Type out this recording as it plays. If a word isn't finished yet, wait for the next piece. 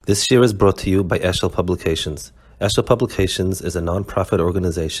This year is brought to you by Eshel Publications. Eshel Publications is a non-profit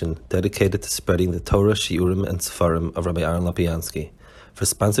organization dedicated to spreading the Torah, Shiurim, and Sefarim of Rabbi Aaron Lapiansky. For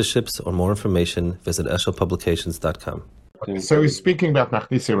sponsorships or more information, visit eshelpublications.com. So he's speaking about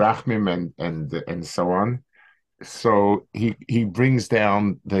Machnisi Rachmim and so on. So he brings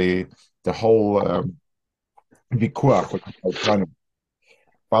down the whole vikuach with Paitanim.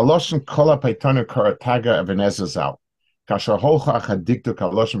 Valoshin kola Paitanim karataga of Enezazal. Kasher holcha chadiktu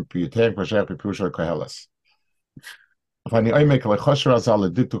kaloshin piyutek v'sher pipusha kohelas. Vani oimek lechosher azal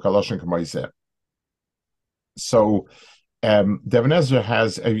lediktu kaloshin k'moizeh. So Devin Ezra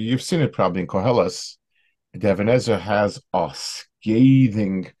has, you've seen it probably in Kohelas, Devin Ezra has a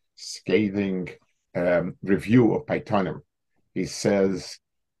scathing review of Paitanim. He says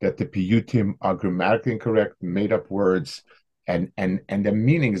that the piyutim are grammatically incorrect, made up words, and the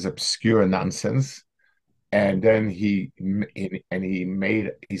meaning is obscure nonsense. And then he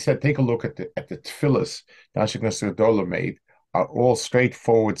said, take a look at the tefillas Nashik Nasir made, are all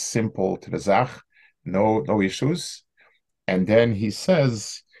straightforward, simple to the zach, no issues. And then he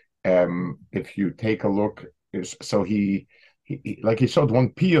says, if you take a look, so he like he showed one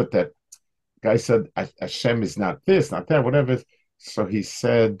piyut that guy said Hashem is not this, not that, whatever. So he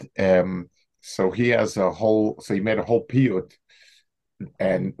said, so he has so he made a whole piyut,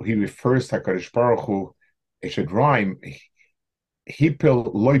 and he refers to HaKadosh Baruch Hu. It should rhyme.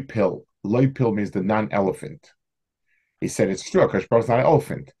 Hipil loipil. Loipil means the non-elephant. He said it's true. HaKadosh Baruch Hu is not an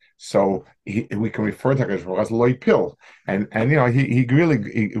elephant. So we can refer to HaKadosh Baruch Hu as loipil. And he really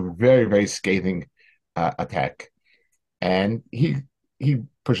very, very scathing attack. And he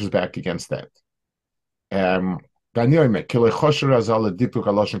pushes back against that.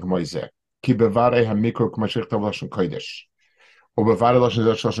 It's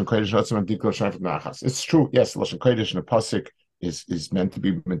true, yes, Lashon Kodesh in a pasuk is meant to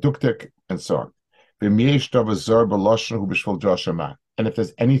be meduktik and so on. And if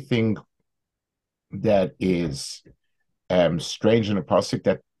there's anything that is strange in a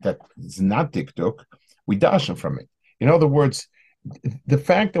pasuk that is not dikduk, we darshan from it. In other words, the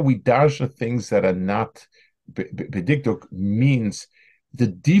fact that we darshan things that are not bedikduk means the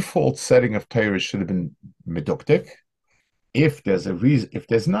default setting of Torah should have been meduktik. If there's a reason, if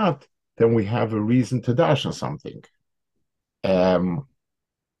there's not, then we have a reason to dash on something. The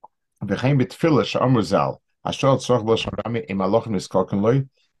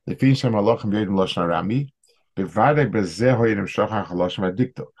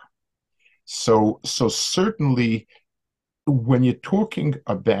so certainly when you're talking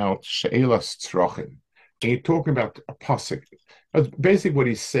about she'elas tzrochim, and you're talking about a pasuk, basically what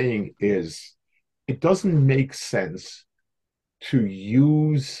he's saying is it doesn't make sense to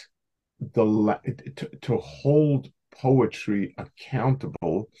use to hold poetry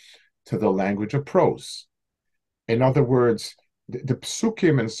accountable to the language of prose. In other words, the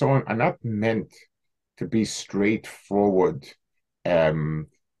psukim and so on are not meant to be straightforward. I mean,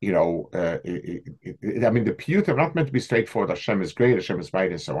 the piyut are not meant to be straightforward. Hashem is great, Hashem is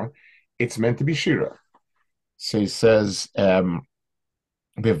mighty, and so on. It's meant to be shira. So he says,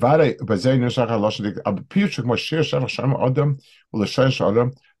 Bevare bazei neshach haloshen abpiyuch mo shir shavach sham adam u'leshayin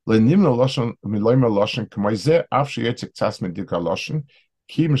shalom lenimno loshen miloyim loshen k'moizeh af sheyetzik tzas medika loshen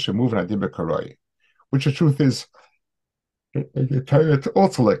ki mishemuv nadim bekaroi. Which the truth is, in the Torah it's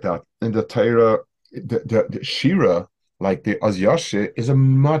also like that. In the Torah, the shira, like the Ozyashe, is a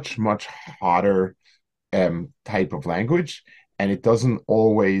much hotter type of language, and it doesn't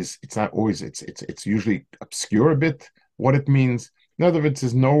always. It's not always. It's usually obscure a bit what it means. In other words,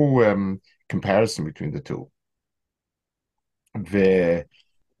 there's no comparison between the two. Is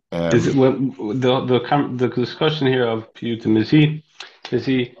it, the discussion here of piyutim is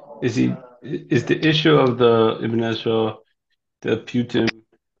the issue of the Ibn Ezra, the piyutim,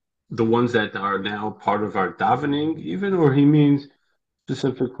 the ones that are now part of our davening, even, or he means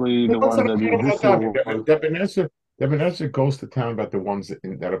specifically the ones that the additional ones? Ibn Ezra goes to town about the ones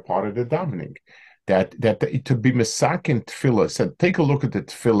that are part of the davening. That to be mesakin tefillah, said, take a look at the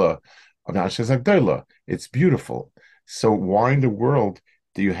tefillah of Nashas Agdola. It's beautiful. So why in the world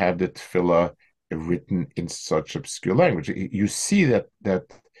do you have the tefillah written in such obscure language? You see that the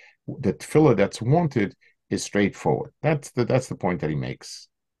tefillah that's wanted is straightforward. That's the point that he makes.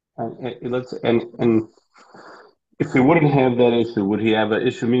 And if he wouldn't have that issue, would he have an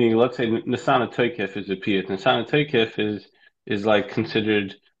issue? Meaning, let's say Nisana Toikef is a piyut. Nisana Toikef is like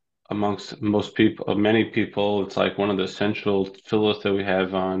considered amongst many people, it's like one of the essential tefillos that we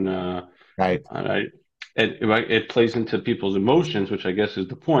have on. Right. It plays into people's emotions, which I guess is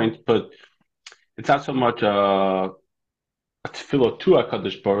the point, but it's not so much a tefillah to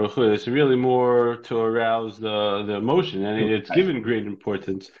HaKadosh Baruch Hu. It's really more to arouse the emotion, and it's given great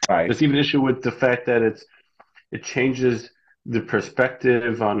importance. Right. There's even an issue with the fact that it changes the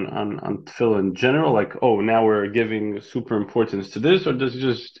perspective on tefillah in general. Like, oh, now we're giving super importance to this, or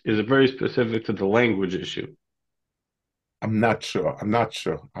is it very specific to the language issue? I'm not sure.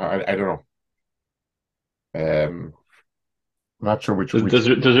 I don't know. I'm not sure which. Does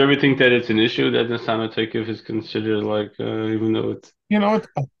everybody think that it's an issue that the Sanatokif is considered like, even though it's, You know what?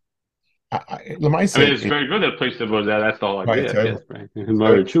 Let me I mean, say it's very good that place to go. That's the whole right. idea, I So guess, right? it's very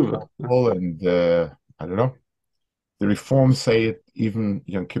Mara Tshuva. powerful, and I don't know. The reforms say it even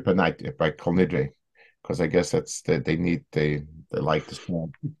Yom Kippur night by Kol Nidre, because I guess that's they like the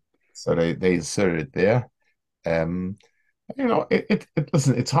song, so they insert it there. Um,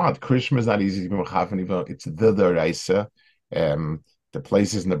 listen, it's hard. Krishma is not easy to have, even it's the Reisa. The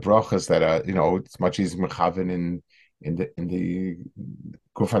places in the brachas that are, it's much easier to have in the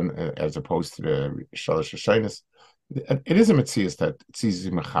Kufan as opposed to the Shalosh Hashanahs. It is a mitzvah that it's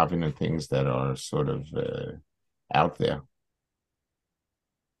easy to have in things that are sort of out there.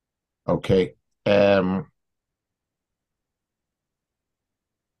 Okay.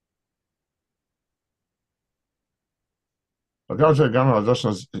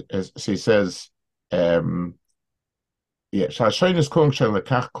 She says, yeah, the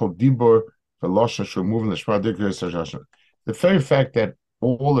very fact that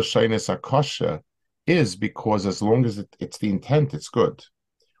all the shaynis are kosher is because as long as it's the intent, it's good.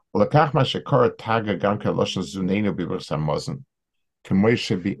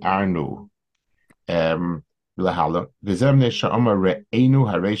 Lehala. V'zemne she'omar re'enu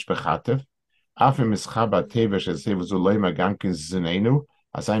hareish bechatev. Afim mischaba tevesh as he was uloima gankin zinenu.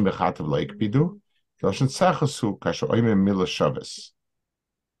 Asayim bechatev loikpidu. Kiloshen tzachasu kasher oime mila shavis.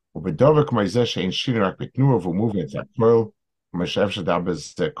 Ubedovek moizeh she'en shini betnua v'muvi et zakmoil. U'meshev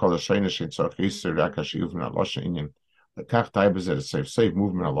shedabez kol ha'shoyne she'en tzorch yisur rak ha'shiyuv min ha'loshe inyan. Lekach taibez et safe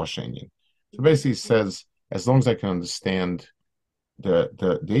movement ha'loshe inyan. So basically he says, as long as I can understand the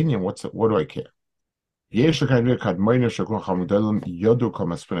inyan, what do I care?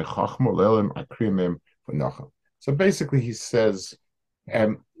 So basically, he says,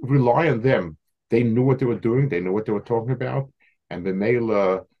 rely on them. They knew what they were doing. They knew what they were talking about, and the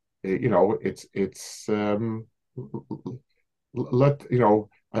Mela, it's let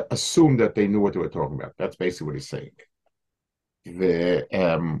assume that they knew what they were talking about. That's basically what he's saying. The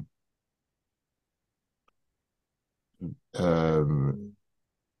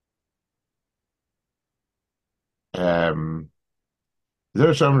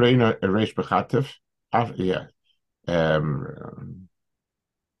there's some rain a race begatif. Yeah.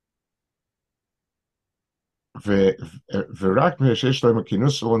 ורק שיש להם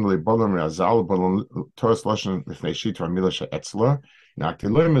הכינוס שלנו לבולו מהזל, בולו תורס לושן לפני שיט והמילה שאצלה,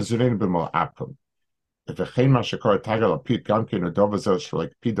 נעקתלו מזורין במלאפם. וכן מה שקורה תגל הפית גם כן הדוב הזה של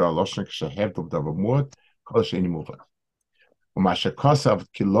הקפידו על לושן כשהבדל דבר מועד, כל שאיני מובן. ומה שכוסף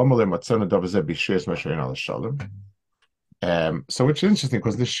כי לא מלא מצון הדוב הזה בשביס משאין על השלום. So it's interesting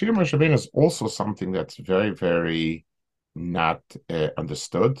because the Shir Moshe Rabbeinu is also something that's very, very not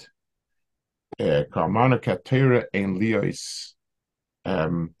understood. Karmana Katera ein Lios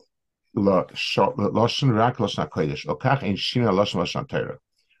Loshen Rak Loshen HaKodesh Okach ein Shina Loshen Loshen HaTorah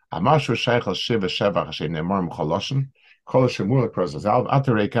Amashu Shaykh al Shiv Shevach Hashem Ne'emar M'chol Loshen Kol Shemul HaKrozazal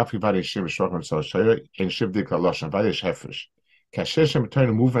Atarei Kafi Vadi Shiv Shvach M'tzol Torah ein Shiv Dikla Loshen Vadi Shefresh Kasher Shem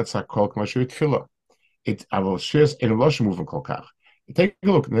Torah Movement Sakol K'mashu Tefillah. It avol shirs in Loshen movement Kol Kach. Take a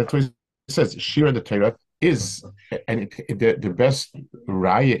look. That's what it says. Shir the Torah is, and the best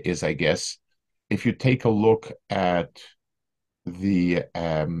raya is, I guess, if you take a look at the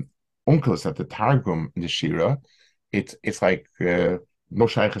uncles at the Targum in the Shira, it's like no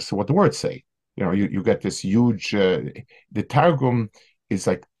shaykhs to what the words say. You get this huge. The Targum is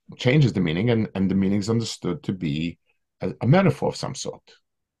like changes the meaning, and the meaning is understood to be a metaphor of some sort.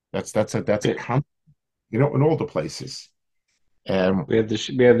 That's a concept, in all the places. We have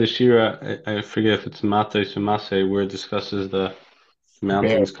the Shira. I forget if it's Matos or Masay, where it discusses the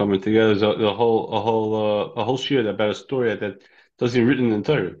mountains coming together. So a whole Shira about a story that doesn't written in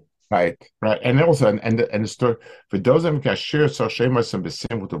Torah. Right, and also and the story for those of Kashir so Shemas and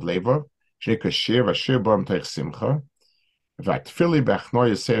Besimchut of Lever, Shekashir Vashir Bam Teich Simcha, Vatfili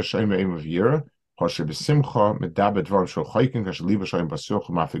Bachnoy Ser Sheim of Yira, Hoshe Besimcha Medabed Dvar Shul Chaykin Kash Liva Sheim Basuch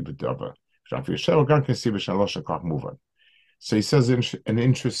Mafik Bedava. Shafir Shel Gan can see Bishalosh Kach Movan. So he says an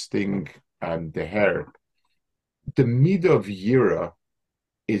interesting the hair. The mid of Yira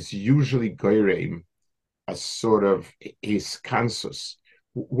is usually Goyreim as sort of his kansus.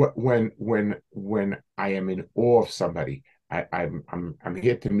 When I am in awe of somebody, I'm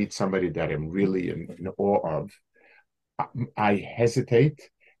here to meet somebody that I'm really in awe of. I hesitate.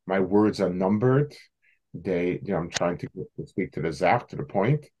 My words are numbered. I'm trying to speak to the zach, to the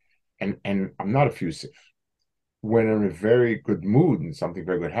point, and I'm not effusive. When I'm in a very good mood and something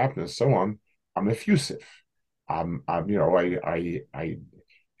very good happens, and so on, I'm effusive. I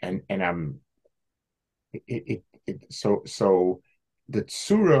and I'm so the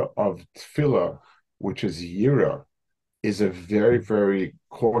tzura of tefillah, which is yira, is a very, very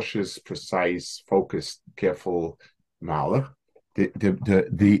cautious, precise, focused, careful malach.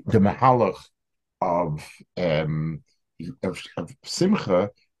 The mahalach of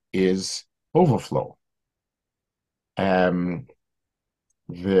simcha is overflow.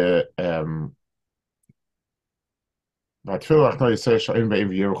 The והתפילה אנחנו יצא שעים באים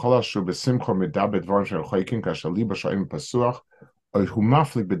וירוחלה שהוא בשמחו מדבר דברים של חייקים כאשר ליבו שעים פסוח או הוא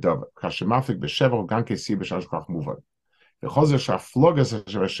מפליג בדבר כאשר מפליג בשבר הוא גם כסי בשעה שכך מובן וכל זה שהפלוגה זה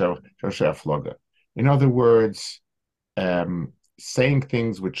שהפלוגה. In other words, saying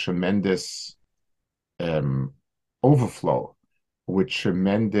things with tremendous overflow, with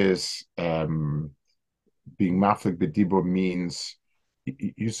tremendous being maflik b'dibur means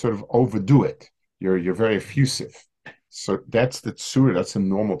you sort of overdo it. You're very effusive. So that's the tzura, that's a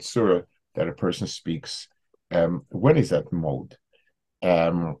normal tzura that a person speaks when he's at mode.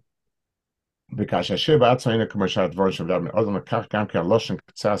 Because Hashem ba'atzayna k'mashat dvarim shavdav min odom lekach gam ki haloshen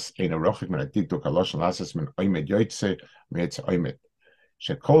k'tzas ein arochik min adikduk haloshen lasses min oimed yoytze meitz oimed.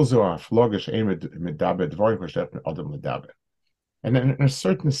 Shekol zo ha'afloga she'ein medaber dvarim k'mashat min odom ledaber. And in a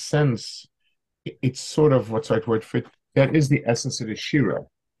certain sense, it's sort of what's the right word for it. That is the essence of the shira.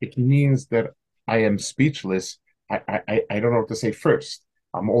 It means that I am speechless. I don't know what to say first.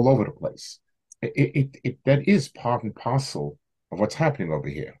 I'm all over the place. That is part and parcel of what's happening over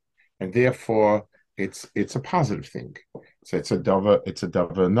here, and therefore it's a positive thing. So it's a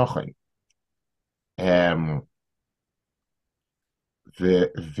dava nochen.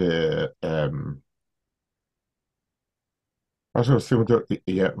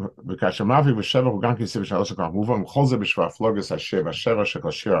 וכאשר מאבי בשבר הוא גם כיסי בשעה שכך מובן וכל זה בשביל הפלוגס השיר והשבר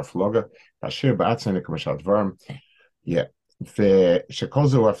שכל שיר הפלוגה והשיר בעצמנו כמשל דברים ושכל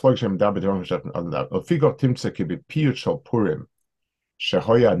זה הוא הפלוג שמדע בדברים ולפיגו תמצא כי בפיוט של פורים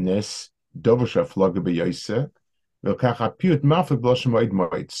שהויה נס דובר של הפלוגה ביוסה וכך הפיוט מאפי בלושם מועד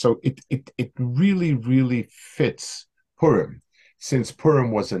מועד. So it really fits Purim, since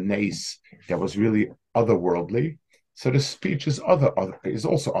Purim was a nes that was really otherworldly. So the speech is also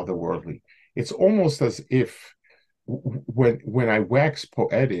otherworldly. It's almost as if when I wax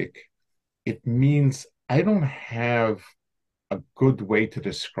poetic, it means I don't have a good way to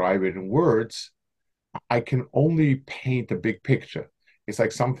describe it in words. I can only paint a big picture. It's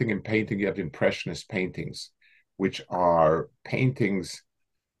like something in painting. You have impressionist paintings, which are paintings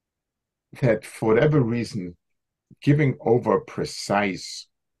that, for whatever reason, giving over precise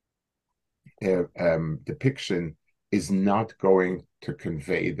depiction is not going to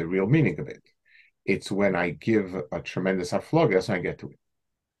convey the real meaning of it. It's when I give a tremendous aflog, that's when I get to it.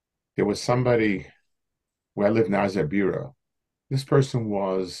 There was somebody where I lived in Azabira. This person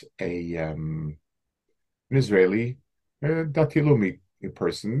was an Israeli, Datilumi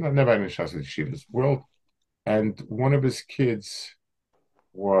person, never in Shas's world, and one of his kids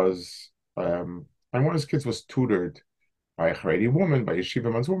was tutored by a Haredi woman, by a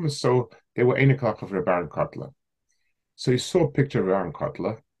Yeshiva man's woman, so they were Einik of Rebbe Kotler. So he saw a picture of Aaron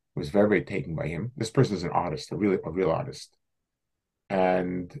Kotler, was very, very taken by him. This person is an artist, a real artist.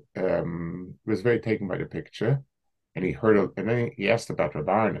 And was very taken by the picture. And then he asked about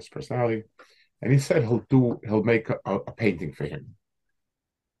Rabbi Aaron, his personality. And he said he'll make a painting for him.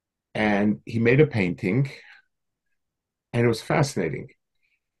 And he made a painting, and it was fascinating.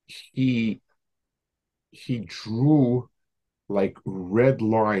 He drew like red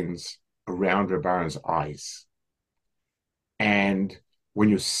lines around Rabbi Aaron's eyes. And when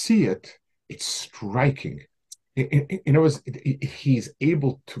you see it, it's striking. He's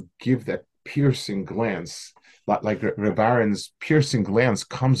able to give that piercing glance, like Rabbi Aaron's piercing glance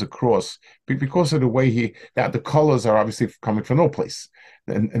comes across because of the way the colors are obviously coming from no place,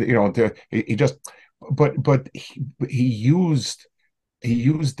 and he used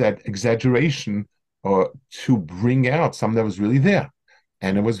that exaggeration to bring out something that was really there.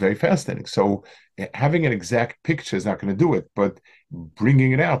 And it was very fascinating. So having an exact picture is not going to do it, but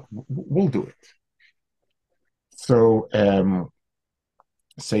bringing it out will do it. So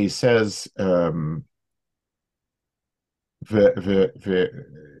he says,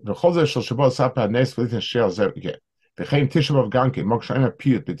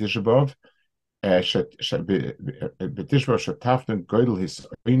 B'Tishba Shatafnen Goydel His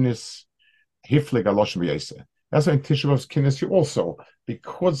Oinis Hiflig Alosh B'Yoseh. That's why in Tishabov's kinnis you also,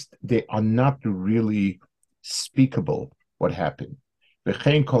 because they are not really speakable what happened.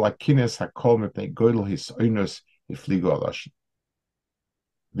 V'chein kol hakinnis hakol mepnei Goydel His Oinis Hifligu Alosh.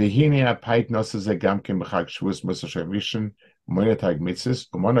 V'hine apait nosa ze gamkin b'chag shvus musa shavishon monetag mitzvahs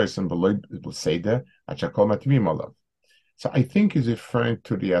u'monoisen b'loid b'seder achakol matimim olav. So I think he's referring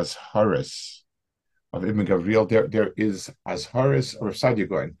to the Azharis of Ibn Gavril. There is Azharis or Sadia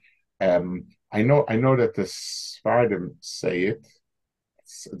going. I know that the Sfardim say it.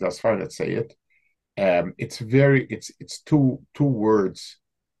 The Sfardim say it. It's two words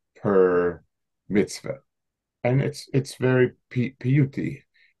per mitzvah, and it's very piyuti.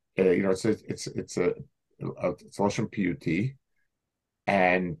 It's a lashon piyuti,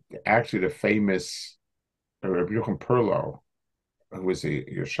 and actually the famous Rabbi Yochanan Perlo, who was a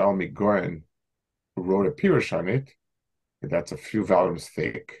Yerushalmi Goyen, who wrote a pirush on it. That's a few volumes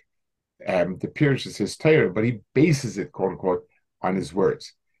thick. The pirush is his Torah, but he bases it, quote unquote, on his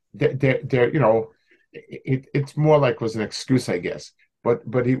words. It's more like was an excuse, I guess. But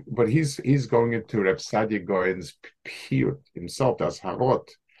he's going into Reb Sadia Goyen's piyut himself as harot.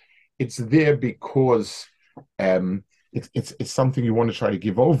 It's there because it's something you want to try to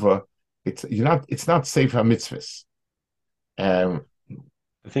give over. It's not Sefer Mitzvahs. I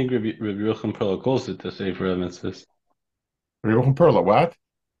think Rabbi Yochanan Perlo calls it the Sefer Mitzvahs. Rabbi Yochanan Perlo, what?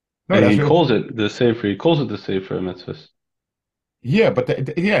 No, and he calls it the Sefer. He calls it the Sefer Mitzvahs. Yeah, but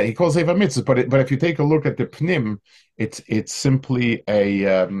he calls Sefer Mitzvahs. But if you take a look at the Pnim, it's simply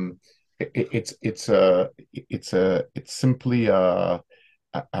a it's simply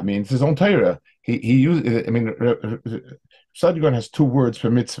I mean, it's his own Torah. He used. I mean, Sadigon has two words for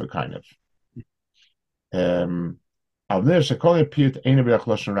mitzvah, kind of. Al ner shekol piyut eine b'ach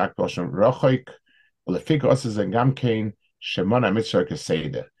lashon rak lashon rochoik, ulefik osas and gamkein shemona mitzvah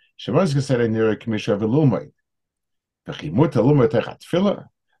keseder. Shemona keseder nira k'misha v'lumay. V'chimut alumay techat tefillah.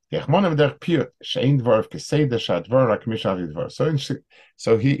 Yechmona v'derech piyut she'ein dvar keseder sha'advar rak misha v'dvar.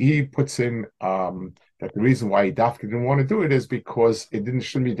 So he puts in that the reason why Dafka didn't want to do it is because it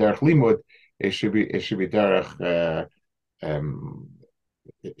shouldn't be derech limud. It should be derech.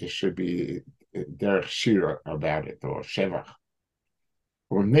 It should be derech shira about it or shevach.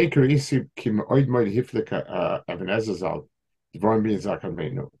 Or neker isib kim oid moed hiflik Ebenezer zal dvorim bin zakan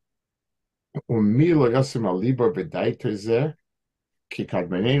veinu. Mi lo yosim al libo v'daita zeh ki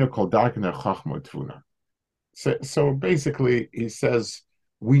kadmenenu kol darken chachma tvuna. So basically, he says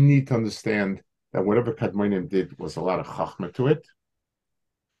we need to understand that whatever Kadmonim did was a lot of chachma to it.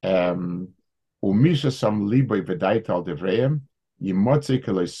 Umisha sam libo v'daita al devreim. So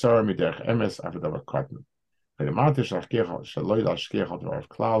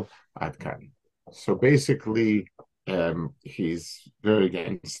basically, he's very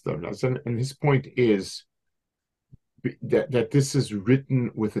against them. And his point is that this is written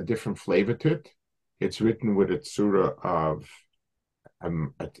with a different flavor to it. It's written with a tzura of,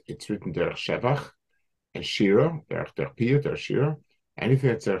 it's written derech shevach and shira, derech piyut, derech shira. Anything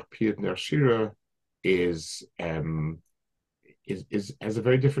that's derech piyut and derech shira is has a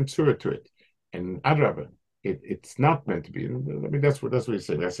very different surah to it, and adrabah, it's not meant to be. I mean, that's what he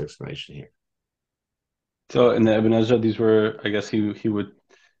said. That's the explanation here. So in the Ibn Ezra, these were, I guess,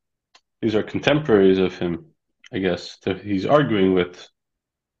 these are contemporaries of him. I guess he's arguing with.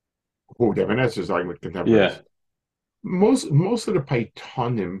 Who the Ibn Ezra is arguing with contemporaries? Yeah. Most of the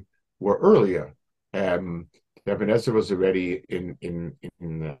Paitanim were earlier. The Ibn Ezra was already in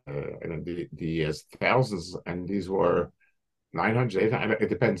the thousands, and these were 900, 800, it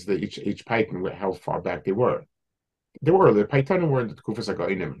depends. Each Python how far back they were. They were the Python were in the Kufas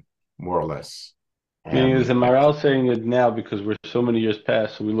Agoinim, more or less. Meaning, is the Maral saying it now because we're so many years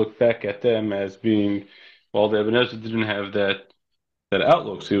past, so we look back at them as being, well, the Ibn Ezra didn't have that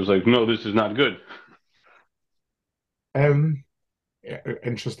outlook, so he was like, no, this is not good.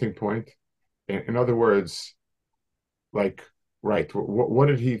 Interesting point. In other words, like, right, what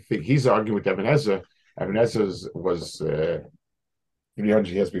did he think? He's arguing with Ibn Ezra. Ibn Ezra was 300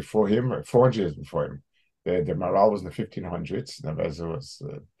 years before him, or 400 years before him. The Maral was in the 1500s. Ibn Ezra was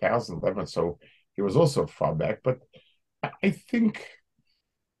 1011, so he was also far back. But I think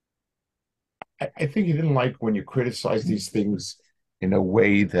he didn't like when you criticize these things in a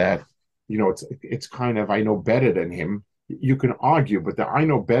way that, it's kind of, I know better than him. You can argue, but I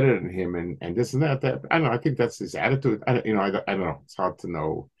know better than him, and this and that. I don't know. I think that's his attitude. I don't know. It's hard to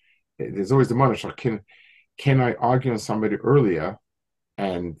know. There's always the monitor. Can I argue on somebody earlier?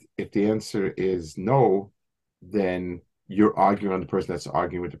 And if the answer is no, then you're arguing on the person that's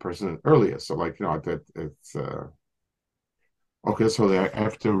arguing with the person earlier. So like, that it's okay, so I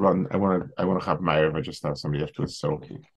have to run. I want to have my, I just have somebody after this. So Okay.